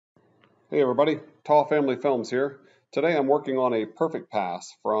Hey everybody, Tall Family Films here. Today I'm working on a perfect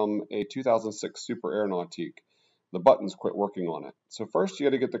pass from a 2006 Super Aeronautique. The buttons quit working on it. So first you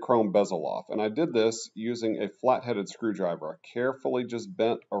got to get the chrome bezel off, and I did this using a flat-headed screwdriver. I carefully just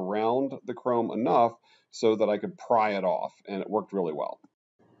bent around the chrome enough so that I could pry it off, and it worked really well.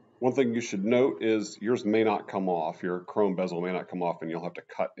 One thing you should note is yours may not come off, your chrome bezel may not come off, and you'll have to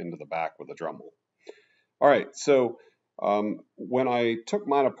cut into the back with a Dremel. All right, so when I took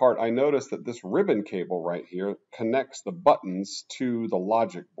mine apart, I noticed that this ribbon cable right here connects the buttons to the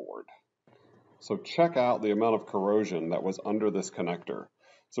logic board. So check out the amount of corrosion that was under this connector.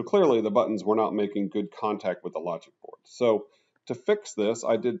 So clearly the buttons were not making good contact with the logic board. So to fix this,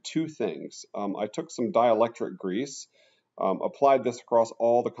 I did two things. I took some dielectric grease, applied this across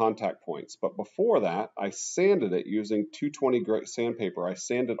all the contact points. But before that, I sanded it using 220 grit sandpaper. I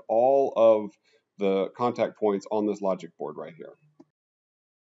sanded all of the contact points on this logic board right here.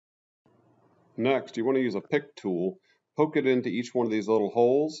 Next, you want to use a pick tool, poke it into each one of these little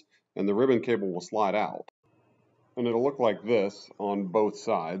holes, and the ribbon cable will slide out. And it'll look like this on both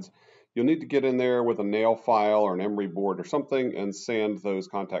sides. You'll need to get in there with a nail file or an emery board or something and sand those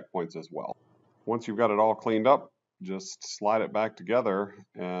contact points as well. Once you've got it all cleaned up, just slide it back together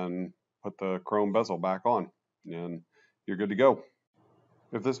and put the chrome bezel back on, and you're good to go.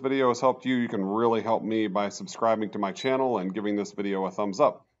 If this video has helped you, you can really help me by subscribing to my channel and giving this video a thumbs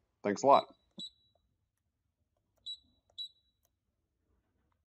up. Thanks a lot.